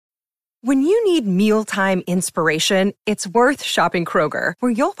When you need mealtime inspiration, it's worth shopping Kroger,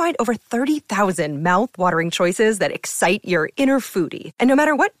 where you'll find over 30,000 mouth-watering choices that excite your inner foodie. And no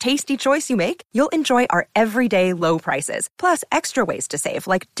matter what tasty choice you make, you'll enjoy our everyday low prices, plus extra ways to save,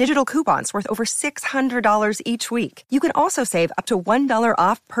 like digital coupons worth over $600 each week. You can also save up to $1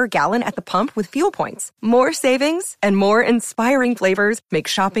 off per gallon at the pump with fuel points. More savings and more inspiring flavors make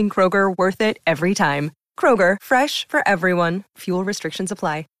shopping Kroger worth it every time. Kroger, fresh for everyone. Fuel restrictions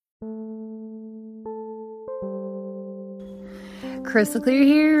apply. Crystal clear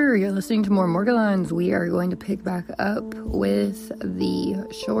here. You're listening to more Morgellons. We are going to pick back up with the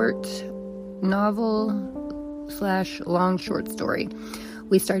short novel / long short story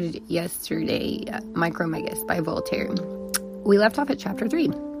we started yesterday, Micromegas by Voltaire. We left off at chapter 3.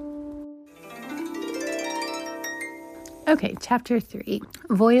 Okay, chapter 3.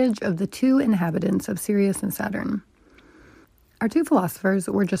 Voyage of the two inhabitants of Sirius and Saturn. Our two philosophers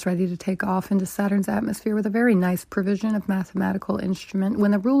were just ready to take off into Saturn's atmosphere with a very nice provision of mathematical instrument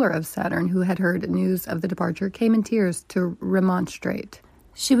when the ruler of Saturn, who had heard news of the departure, came in tears to remonstrate.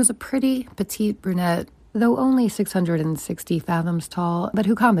 She was a pretty, petite brunette, though only 660 fathoms tall, but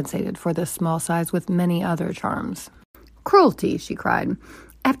who compensated for this small size with many other charms. "Cruelty," she cried.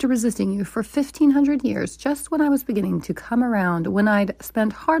 "After resisting you for 1,500 years, just when I was beginning to come around, when I'd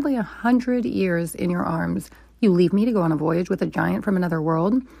spent hardly 100 years in your arms, you leave me to go on a voyage with a giant from another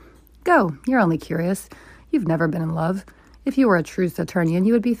world? Go, you're only curious. You've never been in love. If you were a true Saturnian,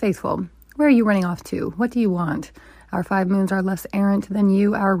 you would be faithful. Where are you running off to? What do you want? Our 5 moons are less errant than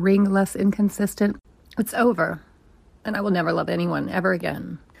you, our ring less inconsistent. It's over, and I will never love anyone ever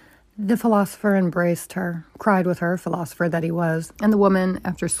again." The philosopher embraced her, cried with her, philosopher that he was, and the woman,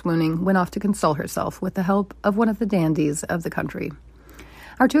 after swooning, went off to console herself with the help of one of the dandies of the country.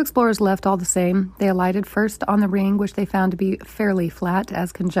 Our two explorers left all the same. They alighted first on the ring, which they found to be fairly flat,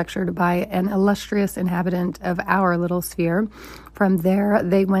 as conjectured by an illustrious inhabitant of our little sphere. From there,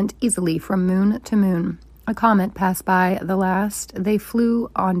 they went easily from moon to moon. A comet passed by the last. They flew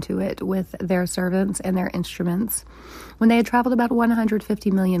onto it with their servants and their instruments. When they had traveled about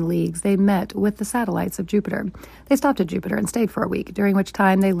 150 million leagues, they met with the satellites of Jupiter. They stopped at Jupiter and stayed for a week, during which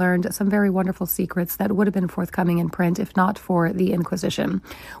time they learned some very wonderful secrets that would have been forthcoming in print if not for the Inquisition,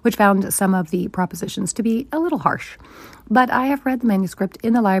 which found some of the propositions to be a little harsh. But I have read the manuscript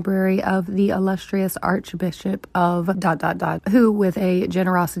in the library of the illustrious Archbishop of ... who, with a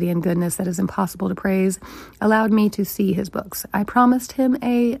generosity and goodness that is impossible to praise, allowed me to see his books. I promised him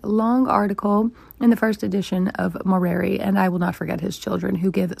a long article in the first edition of Moreri, and I will not forget his children,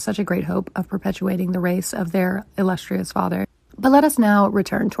 who give such a great hope of perpetuating the race of their illustrious father. But let us now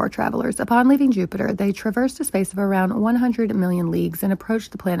return to our travelers. Upon leaving Jupiter, they traversed a space of around 100 million leagues and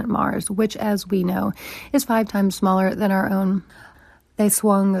approached the planet Mars, which, as we know, is 5 times smaller than our own. They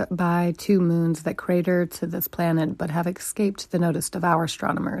swung by 2 moons that crater to this planet, but have escaped the notice of our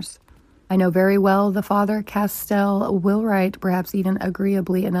astronomers. I know very well the Father Castell will write, perhaps even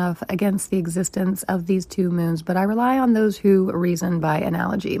agreeably enough, against the existence of these 2 moons, but I rely on those who reason by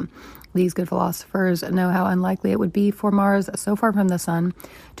analogy. These good philosophers know how unlikely it would be for Mars, so far from the Sun,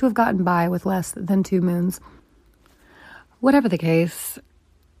 to have gotten by with less than 2 moons. Whatever the case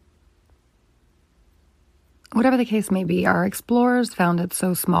may be, our explorers found it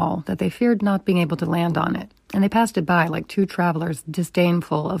so small that they feared not being able to land on it, and they passed it by like 2 travelers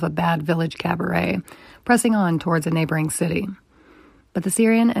disdainful of a bad village cabaret, pressing on towards a neighboring city. But the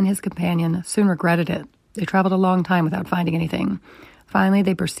Syrian and his companion soon regretted it. They traveled a long time without finding anything. Finally,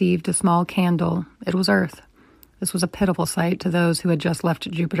 they perceived a small candle. It was Earth. This was a pitiful sight to those who had just left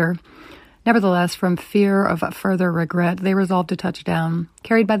Jupiter. Nevertheless, from fear of further regret, they resolved to touch down,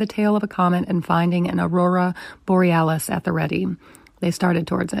 carried by the tail of a comet and finding an aurora borealis at the ready. They started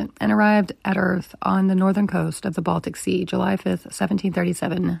towards it and arrived at Earth on the northern coast of the Baltic Sea, July 5th,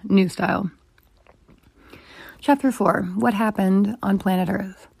 1737, New Style. Chapter 4. What happened on planet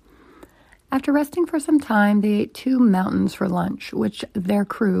Earth? After resting for some time, they ate 2 mountains for lunch, which their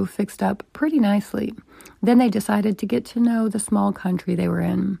crew fixed up pretty nicely. Then they decided to get to know the small country they were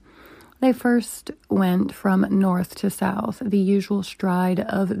in. They first went from north to south. The usual stride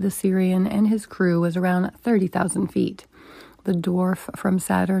of the Syrian and his crew was around 30,000 feet. The dwarf from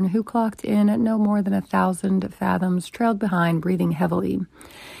Saturn, who clocked in at no more than 1,000 fathoms, trailed behind, breathing heavily.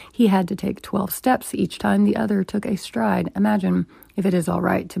 He had to take 12 steps each time the other took a stride. Imagine, if it is all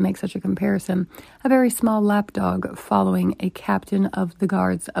right to make such a comparison, a very small lapdog following a captain of the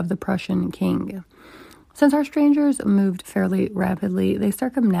guards of the Prussian king. Since our strangers moved fairly rapidly, they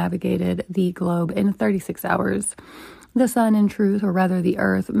circumnavigated the globe in 36 hours. The sun, in truth, or rather the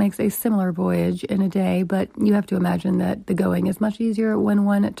earth, makes a similar voyage in a day, but you have to imagine that the going is much easier when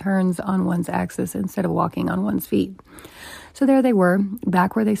one turns on one's axis instead of walking on one's feet. So there they were,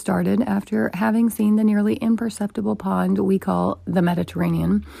 back where they started, after having seen the nearly imperceptible pond we call the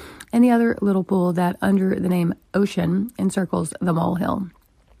Mediterranean, and the other little pool that, under the name Ocean, encircles the molehill.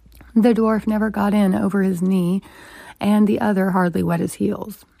 The dwarf never got in over his knee, and the other hardly wet his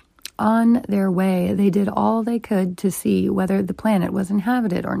heels. On their way, they did all they could to see whether the planet was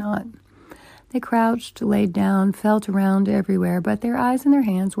inhabited or not. They crouched, laid down, felt around everywhere, but their eyes and their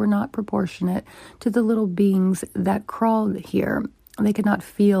hands were not proportionate to the little beings that crawled here. They could not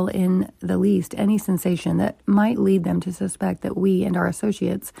feel in the least any sensation that might lead them to suspect that we and our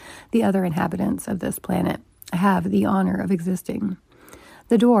associates, the other inhabitants of this planet, have the honor of existing.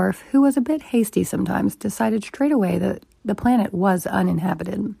 The dwarf, who was a bit hasty sometimes, decided straight away that the planet was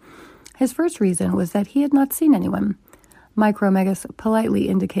uninhabited. His first reason was that he had not seen anyone. Micromegas politely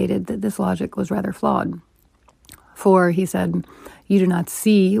indicated that this logic was rather flawed. For, he said, you do not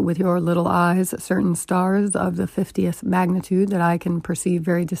see with your little eyes certain stars of the 50th magnitude that I can perceive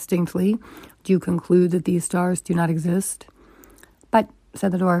very distinctly. Do you conclude that these stars do not exist? But,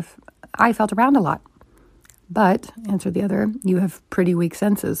 said the dwarf, I felt around a lot. But, answered the other, you have pretty weak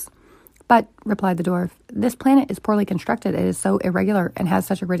senses. But, replied the dwarf, this planet is poorly constructed. It is so irregular and has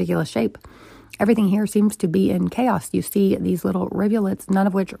such a ridiculous shape. Everything here seems to be in chaos. You see these little rivulets, none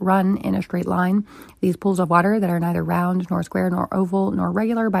of which run in a straight line. These pools of water that are neither round, nor square, nor oval, nor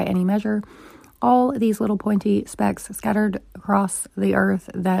regular by any measure. All these little pointy specks scattered across the earth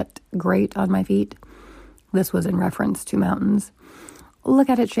that grate on my feet. This was in reference to mountains.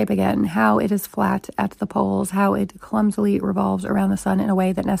 Look at its shape again, how it is flat at the poles, how it clumsily revolves around the sun in a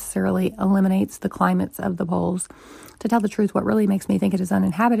way that necessarily eliminates the climates of the poles. To tell the truth, what really makes me think it is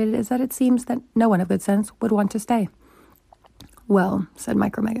uninhabited is that it seems that no one of good sense would want to stay. Well, said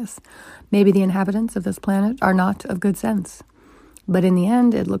Micromegas, maybe the inhabitants of this planet are not of good sense. But in the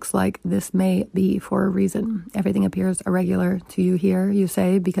end, it looks like this may be for a reason. Everything appears irregular to you here, you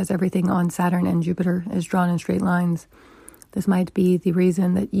say, because everything on Saturn and Jupiter is drawn in straight lines. This might be the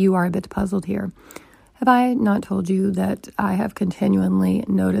reason that you are a bit puzzled here. Have I not told you that I have continually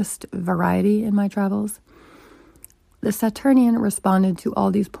noticed variety in my travels? The Saturnian responded to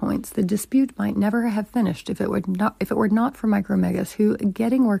all these points. The dispute might never have finished if it were not for Micromegas, who,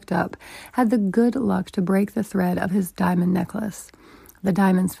 getting worked up, had the good luck to break the thread of his diamond necklace. The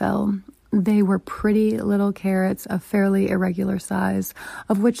diamonds fell. They were pretty little carats of fairly irregular size,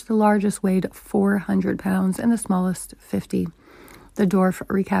 of which the largest weighed 400 pounds and the smallest 50. The dwarf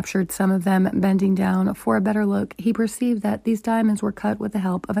recaptured some of them, bending down for a better look. He perceived that these diamonds were cut with the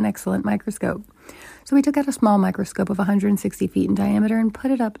help of an excellent microscope. So he took out a small microscope of 160 feet in diameter and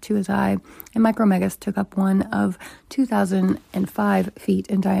put it up to his eye, and Micromegas took up one of 2,005 feet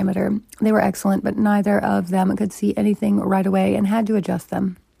in diameter. They were excellent, but neither of them could see anything right away and had to adjust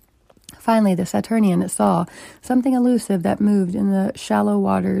them. Finally, the Saturnian saw something elusive that moved in the shallow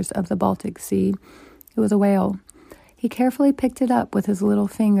waters of the Baltic Sea. It was a whale. He carefully picked it up with his little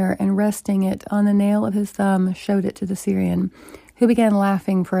finger and, resting it on the nail of his thumb, showed it to the Syrian, who began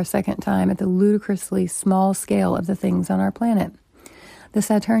laughing for a second time at the ludicrously small scale of the things on our planet. The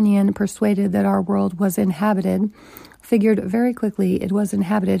Saturnian, persuaded that our world was inhabited, figured very quickly it was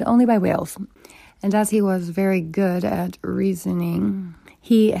inhabited only by whales. And as he was very good at reasoning,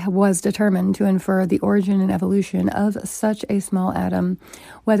 he was determined to infer the origin and evolution of such a small atom,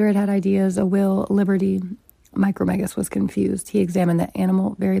 whether it had ideas, a will, liberty. Micromegas was confused. He examined the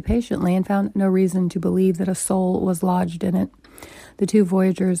animal very patiently and found no reason to believe that a soul was lodged in it. The two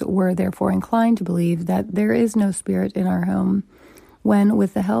voyagers were therefore inclined to believe that there is no spirit in our home, when,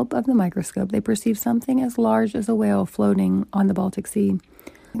 with the help of the microscope, they perceived something as large as a whale floating on the Baltic Sea.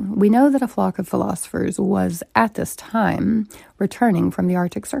 We know that a flock of philosophers was, at this time, returning from the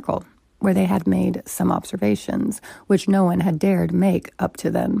Arctic Circle, where they had made some observations, which no one had dared make up to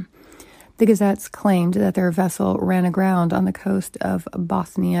then. The gazettes claimed that their vessel ran aground on the coast of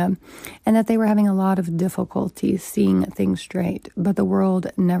Bothnia, and that they were having a lot of difficulty seeing things straight, but the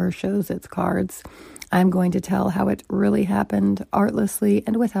world never shows its cards. I'm going to tell how it really happened, artlessly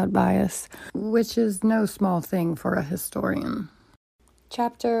and without bias, which is no small thing for a historian.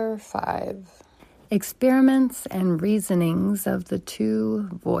 Chapter 5. Experiments and Reasonings of the Two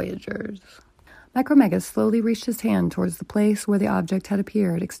Voyagers. Micromegas slowly reached his hand towards the place where the object had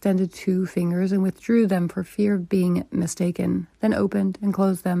appeared, extended 2 fingers, and withdrew them for fear of being mistaken, then opened and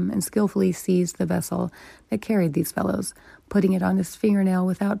closed them, and skillfully seized the vessel that carried these fellows, putting it on his fingernail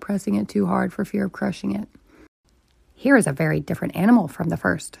without pressing it too hard for fear of crushing it. "Here is a very different animal from the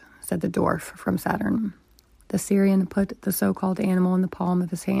first," said the dwarf from Saturn. The Syrian put the so-called animal in the palm of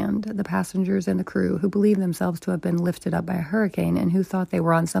his hand. The passengers and the crew, who believed themselves to have been lifted up by a hurricane and who thought they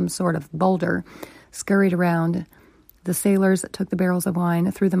were on some sort of boulder, scurried around. The sailors took the barrels of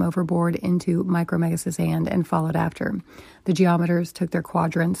wine, threw them overboard into Micromegas' hand, and followed after. The geometers took their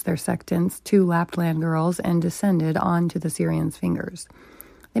quadrants, their sextants, 2 Lapland girls, and descended onto the Syrian's fingers.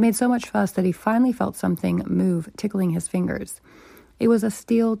 They made so much fuss that he finally felt something move, tickling his fingers. It was a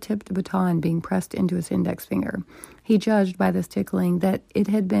steel-tipped baton being pressed into his index finger. He judged by this tickling that it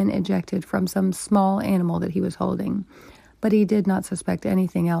had been ejected from some small animal that he was holding, but he did not suspect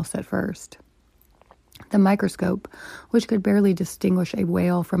anything else at first. The microscope, which could barely distinguish a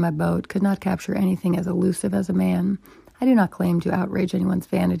whale from a boat, could not capture anything as elusive as a man. I do not claim to outrage anyone's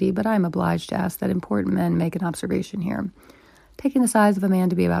vanity, but I am obliged to ask that important men make an observation here. Taking the size of a man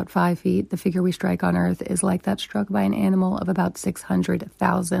to be about 5 feet, the figure we strike on Earth is like that struck by an animal of about 600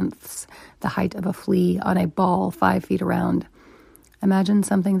 thousandths the height of a flea on a ball 5 feet around. Imagine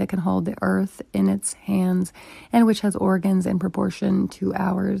something that can hold the Earth in its hands and which has organs in proportion to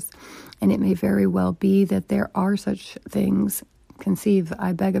ours. And it may very well be that there are such things. Conceive,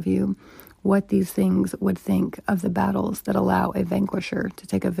 I beg of you, what these things would think of the battles that allow a vanquisher to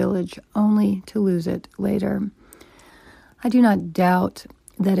take a village only to lose it later. I do not doubt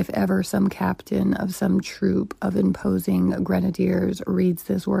that if ever some captain of some troop of imposing grenadiers reads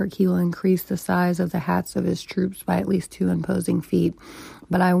this work, he will increase the size of the hats of his troops by at least 2 imposing feet.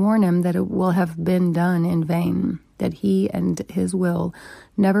 But I warn him that it will have been done in vain, that he and his will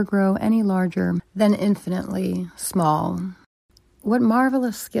never grow any larger than infinitely small. What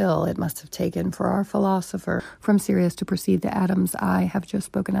marvelous skill it must have taken for our philosopher from Sirius to perceive the atoms I have just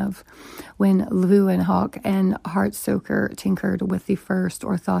spoken of. When Leeuwenhoek and Hartsoeker tinkered with the first,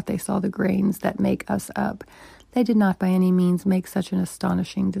 or thought they saw the grains that make us up, they did not by any means make such an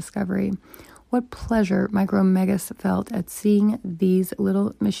astonishing discovery. What pleasure Micromegas felt at seeing these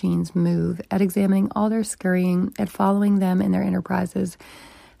little machines move, at examining all their scurrying, at following them in their enterprises.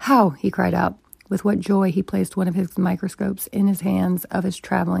 How, he cried out. With what joy he placed one of his microscopes in his hands of his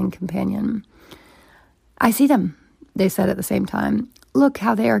traveling companion. "I see them," they said at the same time. "Look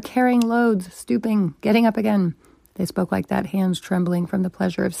how they are carrying loads, stooping, getting up again." They spoke like that, hands trembling from the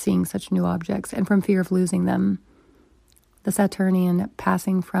pleasure of seeing such new objects and from fear of losing them. The Saturnian,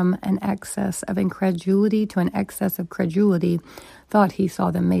 passing from an excess of incredulity to an excess of credulity, thought he saw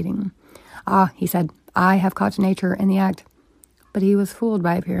them mating. "Ah," he said, "I have caught nature in the act." But he was fooled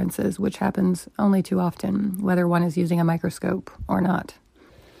by appearances, which happens only too often, whether one is using a microscope or not.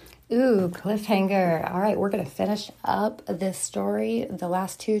 Ooh, cliffhanger. All right, we're going to finish up this story. The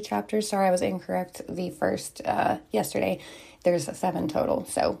last 2 chapters, sorry, I was incorrect. The first, yesterday, there's 7 total.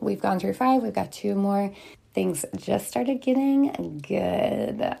 So we've gone through 5. We've got 2 more. Things just started getting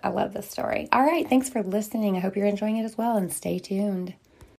good. I love this story. All right, thanks for listening. I hope you're enjoying it as well, and stay tuned.